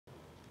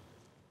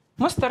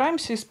Мы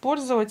стараемся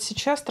использовать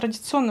сейчас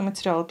традиционные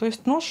материалы, то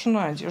есть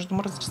ношеную одежду.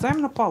 Мы разрезаем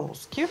на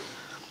полоски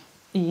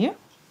и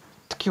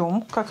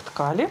ткем, как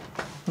ткали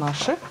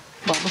наши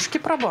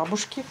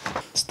бабушки-прабабушки.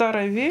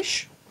 Старая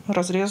вещь,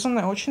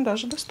 разрезанная, очень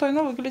даже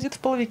достойно выглядит в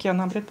половике.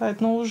 Она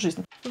обретает новую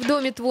жизнь. В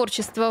Доме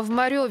творчества в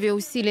Мареве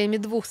усилиями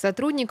 2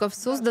 сотрудников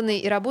созданы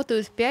и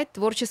работают 5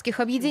 творческих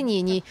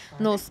объединений.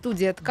 Но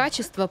студия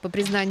ткачества, по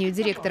признанию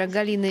директора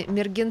Галины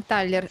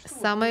Мергенталлер,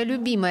 самая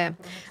любимая.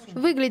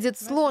 Выглядит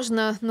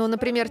сложно, но,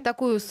 например,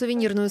 такую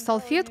сувенирную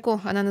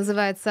салфетку, она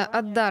называется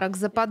 «Отдарок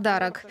за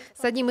подарок»,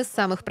 с одним из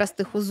самых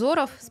простых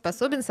узоров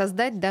способен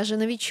создать даже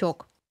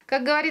новичок.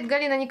 Как говорит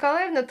Галина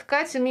Николаевна,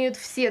 ткать умеют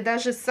все,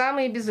 даже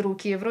самые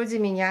безрукие, вроде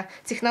меня.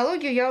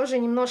 Технологию я уже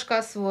немножко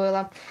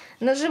освоила.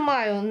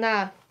 Нажимаю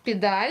на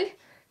педаль,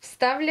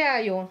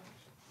 вставляю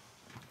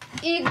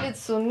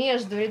иглицу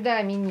между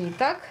рядами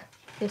ниток.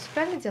 Я все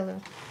правильно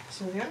делаю?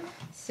 Все верно.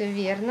 Все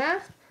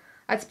верно.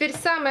 А теперь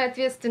самый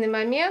ответственный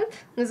момент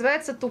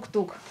называется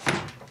тук-тук.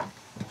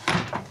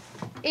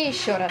 И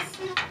еще раз.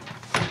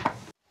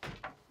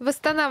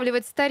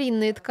 Восстанавливать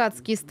старинные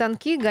ткацкие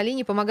станки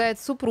Галине помогает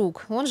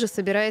супруг. Он же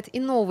собирает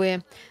и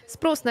новые.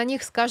 Спрос на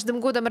них с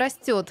каждым годом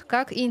растет,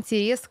 как и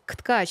интерес к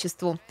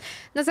ткачеству.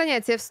 На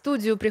занятия в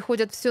студию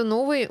приходят все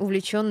новые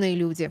увлеченные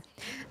люди.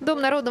 Дом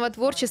народного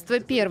творчества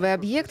 – первый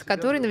объект,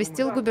 который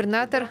навестил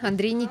губернатор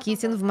Андрей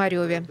Никитин в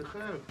Мареве.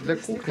 Для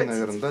кухни,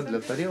 наверное, да? Для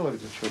тарелок,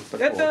 для чего-то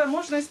такого. Это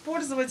можно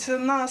использовать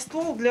на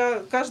стол, для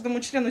каждому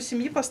члену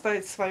семьи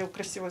поставить свою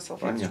красивую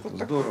салфеточку.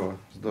 Понятно, здорово,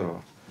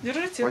 здорово.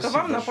 Держите, Спасибо это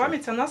вам большое. на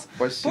память о нас.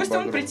 Спасибо Пусть он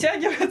огромное.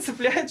 притягивает,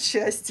 цепляет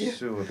счастье.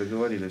 Все,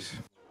 договорились.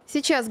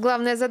 Сейчас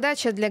главная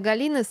задача для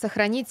Галины –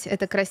 сохранить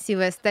это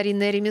красивое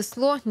старинное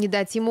ремесло, не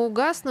дать ему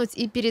угаснуть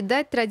и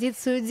передать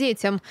традицию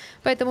детям.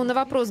 Поэтому на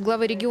вопрос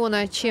главы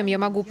региона «Чем я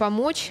могу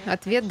помочь?»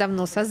 ответ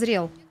давно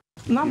созрел.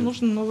 Нам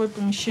нужно новое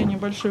помещение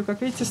большое.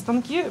 Как видите,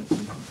 станки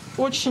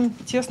очень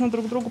тесно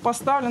друг к другу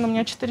поставлены. У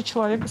меня 4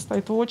 человека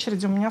стоит в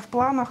очереди. У меня в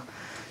планах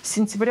с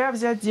сентября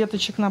взять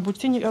деточек на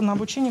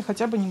обучение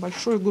хотя бы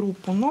небольшую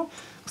группу. Но,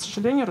 к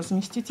сожалению,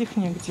 разместить их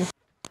негде.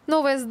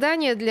 Новое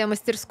здание для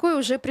мастерской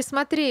уже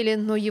присмотрели,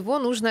 но его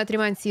нужно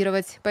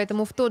отремонтировать.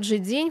 Поэтому в тот же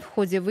день в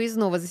ходе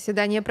выездного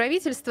заседания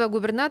правительства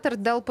губернатор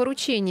дал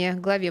поручение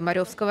главе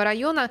Маревского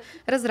района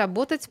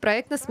разработать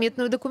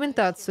проектно-сметную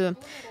документацию.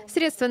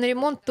 Средства на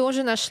ремонт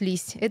тоже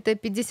нашлись. Это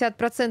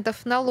 50%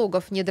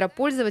 налогов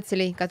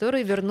недропользователей,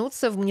 которые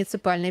вернутся в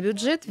муниципальный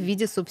бюджет в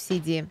виде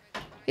субсидии.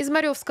 Из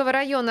Маревского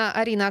района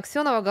Арина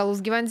Аксенова,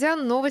 Галуз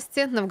Гивандян.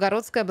 Новости.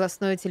 Новгородское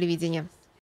областное телевидение.